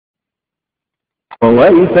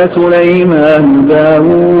وورث سليمان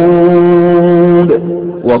داود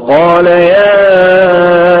وقال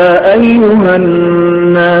يا أيها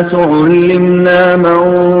الناس علمنا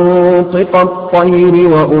منطق الطير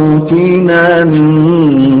وأوتينا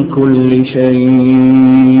من كل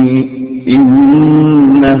شيء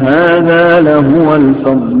إن هذا لهو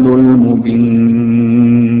الفضل المبين.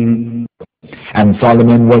 And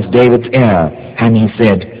Solomon was David's heir, and he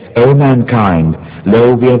said, O mankind,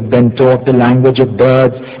 lo, we have been taught the language of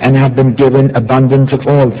birds and have been given abundance of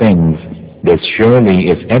all things. This surely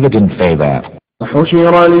is evident favor.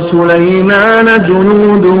 حشر لسليمان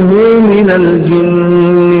جنوده من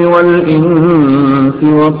الجن والإنس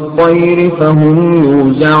والطير فهم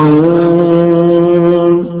يوزعون.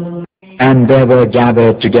 And there were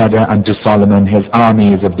gathered together unto Solomon his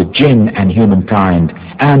armies of the jinn and humankind,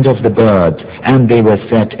 and of the birds, and they were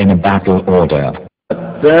set in a battle order.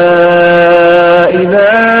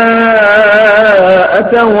 إذا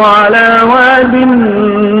أتوا على واد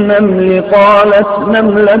النمل قالت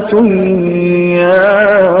نملة يا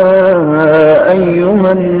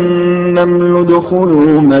أيها النمل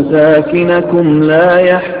ادخلوا مساكنكم لا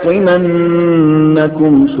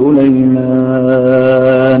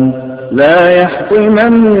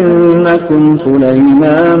يحطمنكم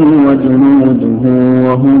سليمان وجنوده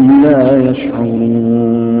وهم لا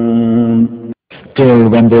يشعرون. Till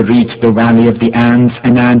when they reached the valley of the ants,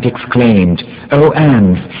 an ant exclaimed, O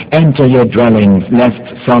ants, enter your dwellings, lest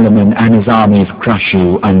Solomon and his armies crush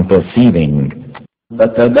you unperceiving.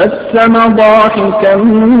 فتبسم ضاحكا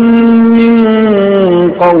من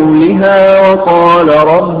قولها وقال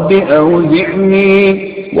رب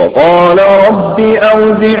أوزعني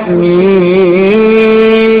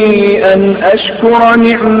أن أشكر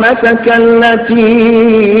نعمتك التي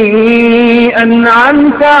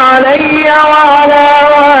أنعمت علي وعلى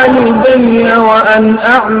والدي وأن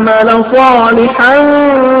أعمل صالحا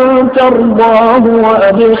ترضاه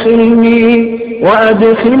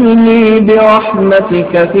وأدخلني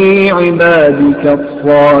برحمتك في عبادك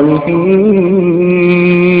الصالحين.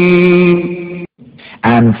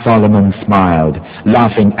 And Solomon smiled,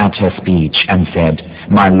 laughing at her speech, and said,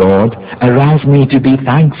 My Lord, arouse me to be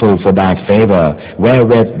thankful for thy favor,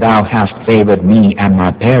 wherewith thou hast favored me and my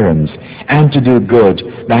parents, and to do good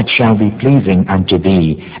that shall be pleasing unto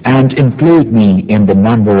thee, and include me in the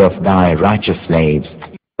number of thy righteous slaves.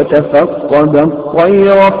 وتفقد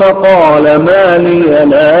الطير فقال ما لي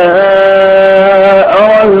لا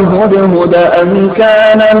أرى الهدهد أم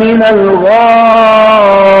كان من الغائبين.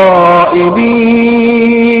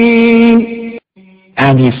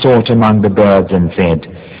 And he sought among the birds and said,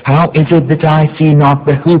 How is it that I see not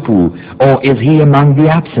the hoopoe, or is he among the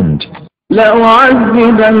absent?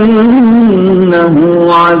 لأعذبنه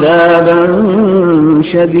عذابا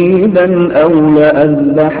شديدا أو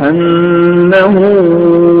لأذبحنه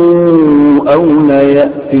أو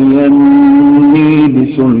ليأتيني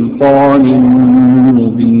بسلطان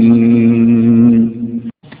مبين.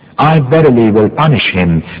 I verily will punish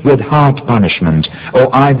him with hard punishment, or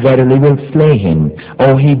I verily will slay him,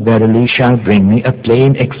 or he verily shall bring me a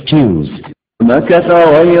plain excuse. مكث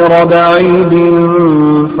غير بعيد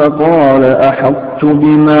فقال أحطت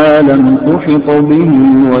بما لم تحط به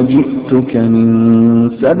وجئتك من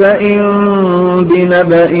سبأ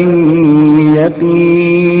بنبأ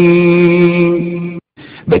يقين.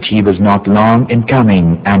 But he was not long in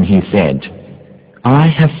coming, and he said, I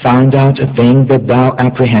have found out a thing that thou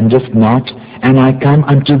apprehendest not, and I come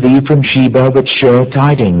unto thee from Sheba with sure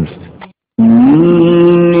tidings.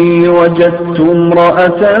 إني وجدت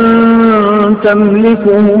امرأة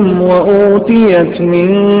تملكهم وأوتيت من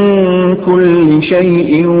كل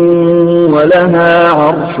شيء ولها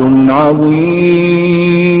عرش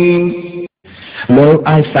عظيم. Lo,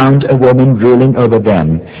 I found a woman ruling over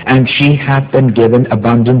them, and she hath been given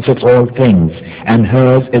abundance of all things, and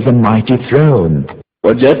hers is a mighty throne.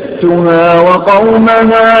 وجدتها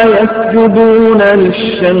وقومها يسجدون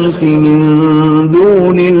للشمس من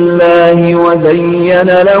دون الله وزين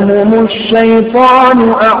لهم الشيطان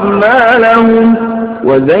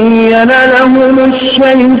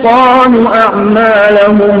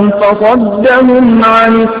أعمالهم فصدهم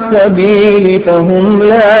عن السبيل فهم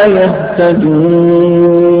لا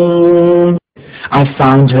يهتدون. I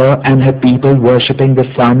found her and her people worshipping the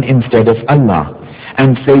sun instead of Allah,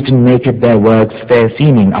 and Satan maketh their works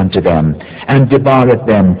fairseeming unto them, and debarreth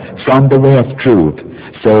them from the way of truth,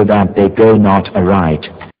 so that they go not aright.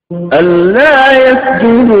 ألا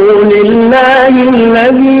يسجدوا لله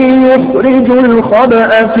الذي يخرج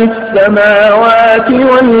الخبأ في السماوات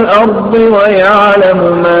والأرض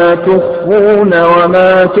ويعلم ما تخفون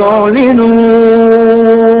وما تعلنون.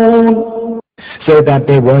 so that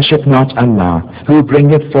they worship not Allah, who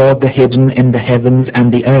bringeth forth the hidden in the heavens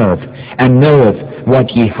and the earth, and knoweth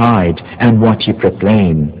what ye hide and what ye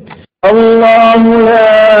proclaim. الله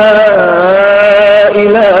لا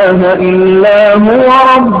إله إلا هو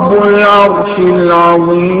رب العرش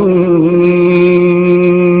العظيم.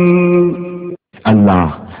 Allah,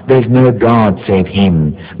 there is no God save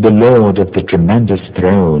Him, the Lord of the tremendous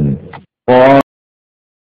throne.